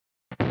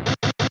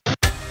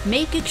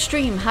Make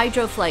Extreme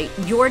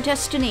Hydroflight your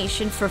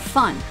destination for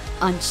fun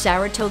on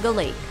Saratoga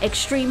Lake.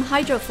 Extreme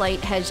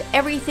Hydroflight has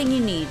everything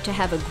you need to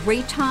have a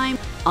great time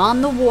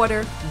on the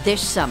water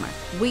this summer.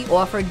 We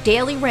offer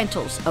daily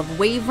rentals of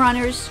wave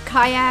runners,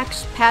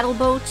 kayaks, paddle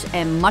boats,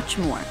 and much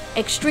more.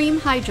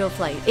 Extreme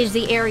Hydroflight is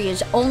the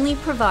area's only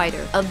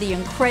provider of the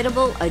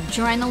incredible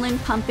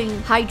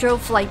adrenaline-pumping Hydro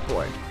Flight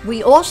Board.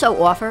 We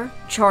also offer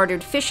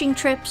chartered fishing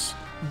trips,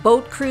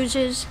 boat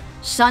cruises,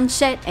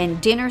 sunset and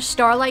dinner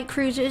starlight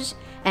cruises,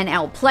 and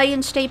our Play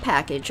and Stay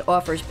package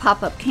offers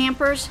pop-up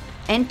campers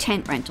and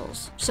tent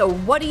rentals. So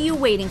what are you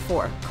waiting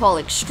for? Call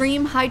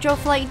Extreme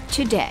Hydroflight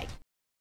today.